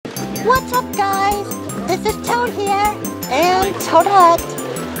What's up, guys? This is Toad here, and Toadette.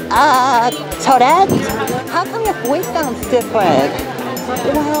 Toadette? How come your voice sounds different?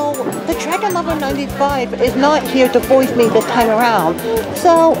 Well, the Dragon Lover 95 is not here to voice me this time around,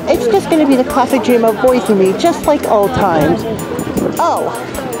 so it's just gonna be the classic dream of voicing me, just like old times. Oh,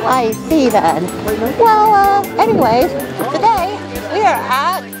 I see then. Well, anyways, today we are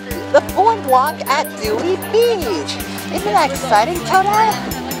at the Boardwalk at Dewey Beach. Isn't that exciting,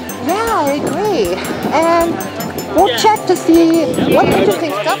 Toadette? Yeah, I agree. And we'll check to see what interesting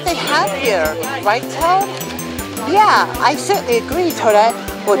stuff they have here. Right, Toad? Yeah, I certainly agree, Toadette.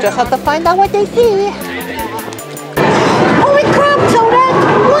 We'll just have to find out what they see. Holy crap, Toadette!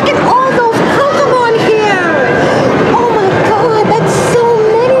 Look at all those Pokemon here! Oh my god, that's so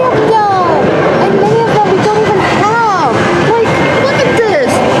many of them! And many of them we don't even have! Like, look at this!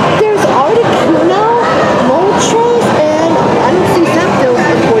 There's Articuno, Moltres, and I don't see Zapdos,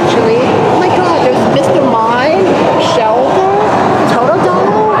 unfortunately. Oh my god, there's Mr. Mime, Shelter,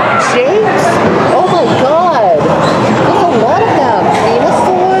 Totodile, Jakes. Oh my god! There's a lot of them.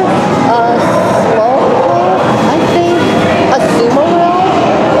 Venusaur, Slowpoke, I think, a Sumaru,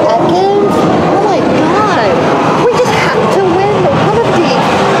 Ekans. Oh my god! We just have to win one of these.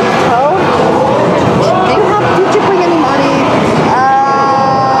 Toad, did you bring any money?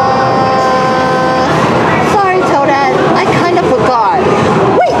 Sorry, Toadette. I kind of forgot.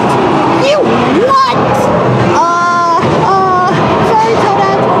 Wait! You what? Sorry,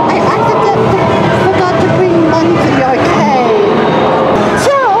 Toadette. I accidentally forgot to bring money to the arcade.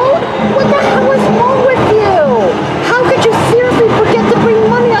 Toad, what the hell is wrong with you? How could you seriously forget to bring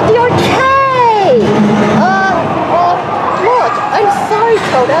money at the arcade? Look, I'm sorry,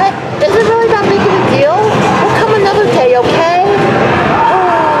 Toadette. Is it really that big of a deal? We'll come another day, okay?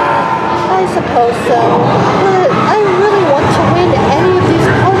 I suppose so. But I really want to win any of these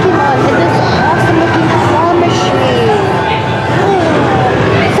Pokemon in this awesome-looking claw machine.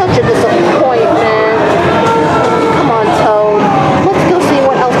 Such a disappointment. Come on, Toad. Let's go see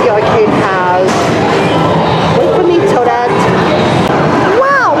what else the arcade has. Wait for me, Toadette.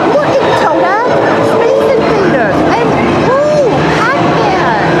 Wow, look at Toadette! Space Invaders! And ooh,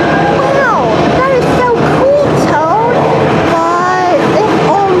 Pac-Man! Wow, that is so cool, Toad! But if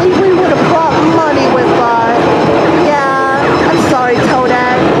only we would have brought money with us. Yeah, I'm sorry,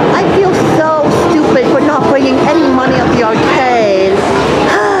 Toadette. I feel so stupid for not bringing any money at the arcade.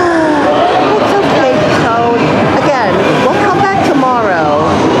 It's okay, Toad. Again, we'll come back tomorrow.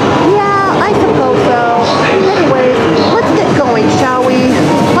 Yeah, I suppose so. Anyways, let's get going, shall we?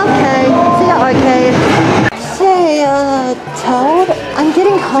 Okay, see ya, arcade. Say, Toad, I'm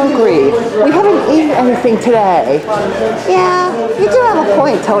getting hungry. We haven't eaten anything today. Yeah, you do have a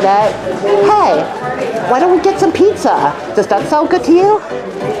point, Toadette. Hey, why don't we get some pizza? Does that sound good to you?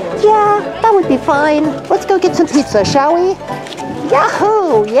 Yeah, that would be fine. Let's go get some pizza, shall we?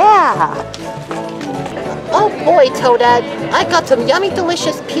 Yahoo! Yeah! Oh boy, Toadette, I got some yummy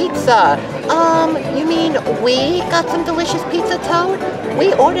delicious pizza. You mean we got some delicious pizza, Toad?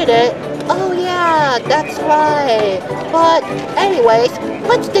 We ordered it. Oh yeah, that's right. But anyways,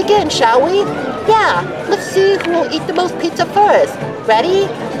 let's dig in, shall we? Yeah, let's see who will eat the most pizza first. Ready?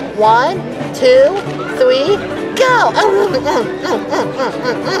 1, 2, 3, go!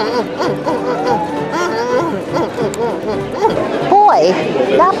 Boy,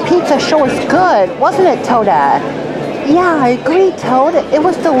 that pizza sure was good, wasn't it, Toadette? Yeah, I agree, Toad. It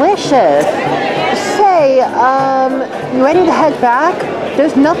was delicious. Say, you ready to head back?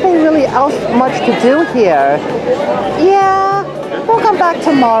 There's nothing really else much to do here. Yeah, we'll come back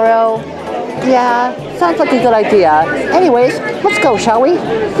tomorrow. Yeah, sounds like a good idea. Anyways, let's go, shall we?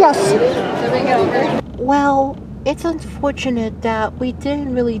 Yes. Well, it's unfortunate that we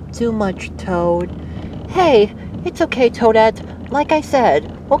didn't really do much, Toad. Hey, it's okay, Toadette. Like I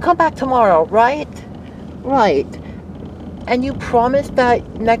said, we'll come back tomorrow, right? Right. And you promise that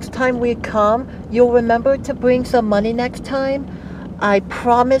next time we come, you'll remember to bring some money next time? I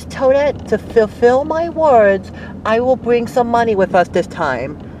promise, Toadette, to fulfill my words, I will bring some money with us this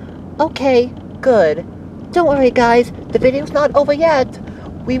time. Okay, good. Don't worry, guys. The video's not over yet.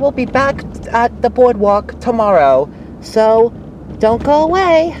 We will be back at the Boardwalk tomorrow. So, don't go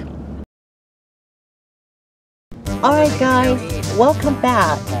away. Alright, guys. Welcome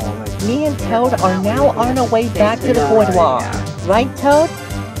back. Me and Toad are now on our way back to the Boardwalk. Right, Toad?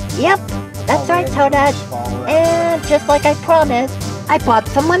 Yep, that's right, Toadette. And just like I promised, I bought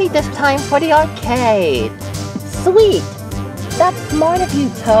some money this time for the arcade. Sweet! That's smart of you,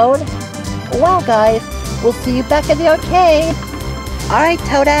 Toad. Well, guys, we'll see you back at the arcade. Alright,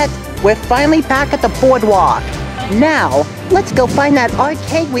 Toadette, we're finally back at the Boardwalk. Now, let's go find that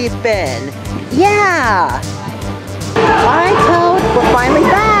arcade we've been. Yeah! Alright, Toad, we're finally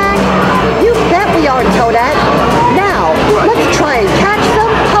back! You bet we are, Toadette! Now, let's try and catch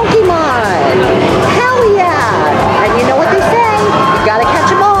some Pokemon! Hell yeah! And you know what they say, you gotta catch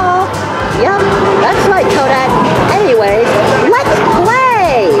them all! Yep, that's right, Toadette! Anyways, let's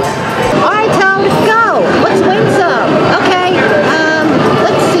play! Alright, Toad, go! Let's win some! Okay,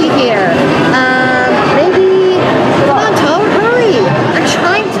 let's see here. Maybe... Come on, Toad, hurry! I'm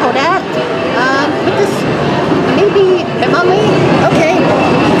trying, Toadette! Put this... Maybe... Him on me? Okay,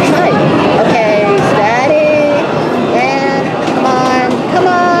 try. Okay, steady. And... Come on, come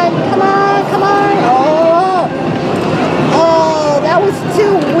on, come on, come on! Oh! Oh, that was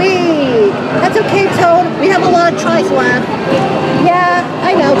too weak! That's okay, Toad. We have a lot of tries left. Yeah,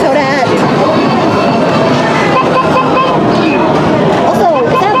 I know, Toadette. Also,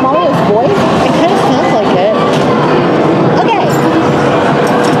 is that Mario's voice? It kind of sounds like it. Okay.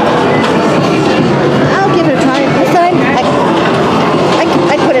 I'll give it a try. This time,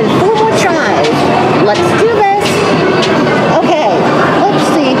 I put in 4 more tries. Let's do this. Okay, let's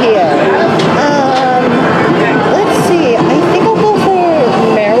see here. Let's see. I think I'll go for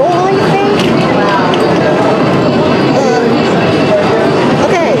Meryl, I think.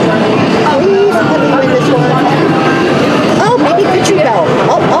 Okay,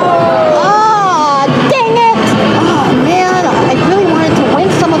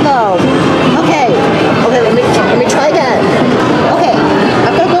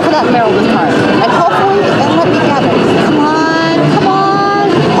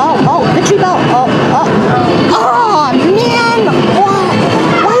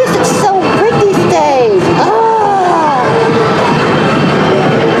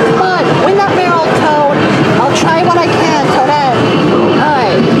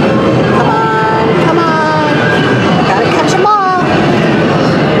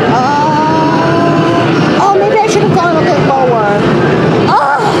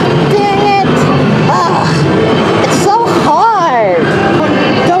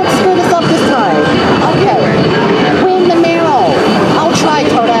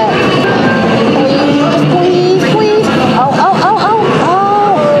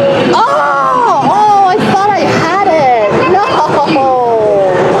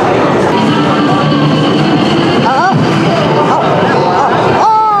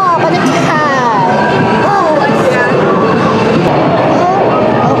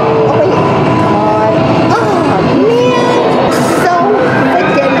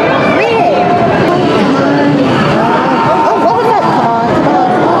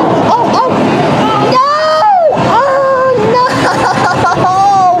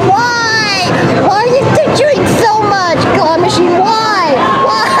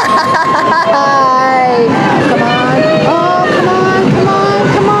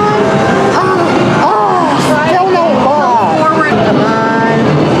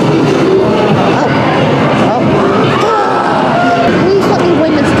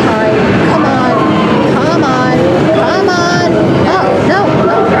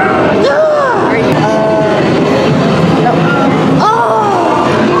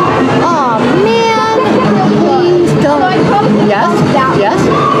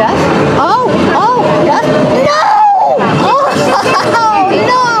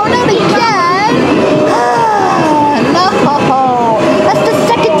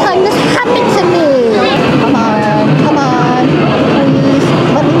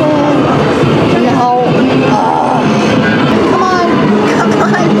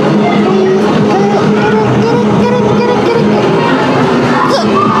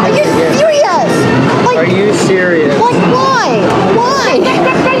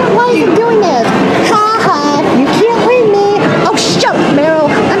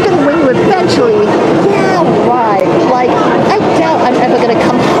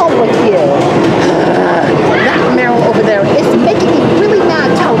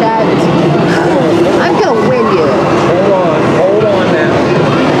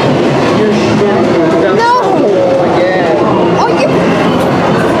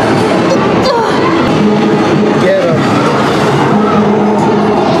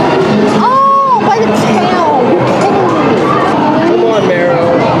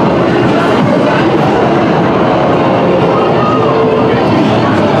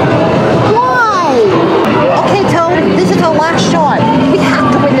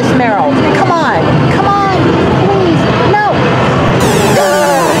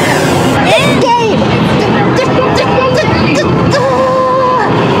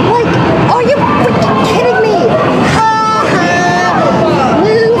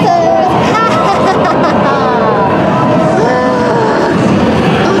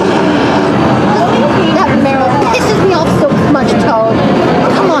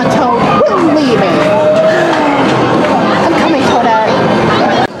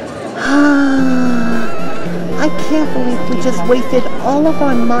 wasted all of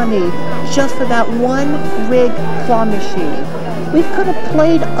our money just for that one rigged claw machine. We could have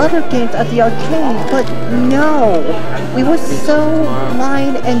played other games at the arcade, but no. We were so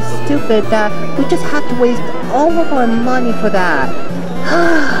blind and stupid that we just had to waste all of our money for that.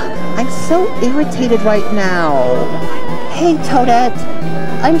 I'm so irritated right now. Hey Toadette,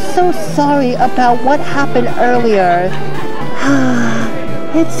 I'm so sorry about what happened earlier.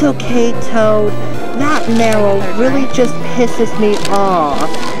 It's okay, Toad. That marrow really just pisses me off.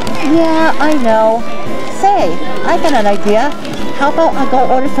 Yeah, I know. Say, I got an idea. How about I go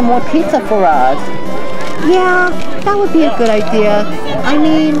order some more pizza for us? Yeah, that would be a good idea. I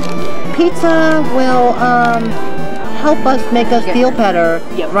mean, pizza will, help us make us feel better,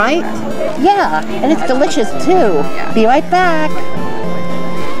 right? Yeah, and it's delicious too. Be right back.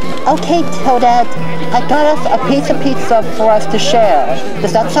 Okay, Toadette, I got us a piece of pizza for us to share.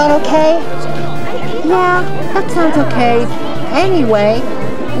 Does that sound okay? Yeah, that sounds okay. Anyway,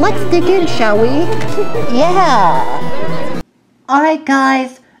 let's dig in, shall we? Yeah! Alright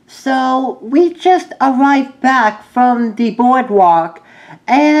guys, so we just arrived back from the boardwalk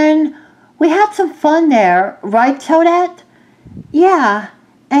and we had some fun there, right Toadette? Yeah,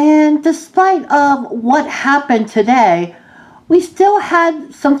 and despite of what happened today, we still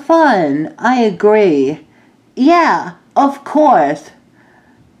had some fun, I agree. Yeah, of course.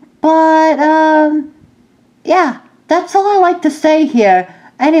 But, yeah, that's all I like to say here.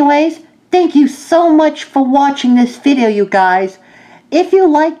 Anyways, thank you so much for watching this video, you guys. If you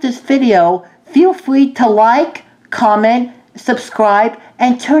like this video, feel free to like, comment, subscribe,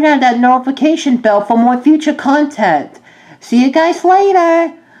 and turn on that notification bell for more future content. See you guys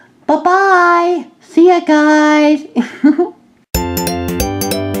later. Bye-bye. See ya, guys.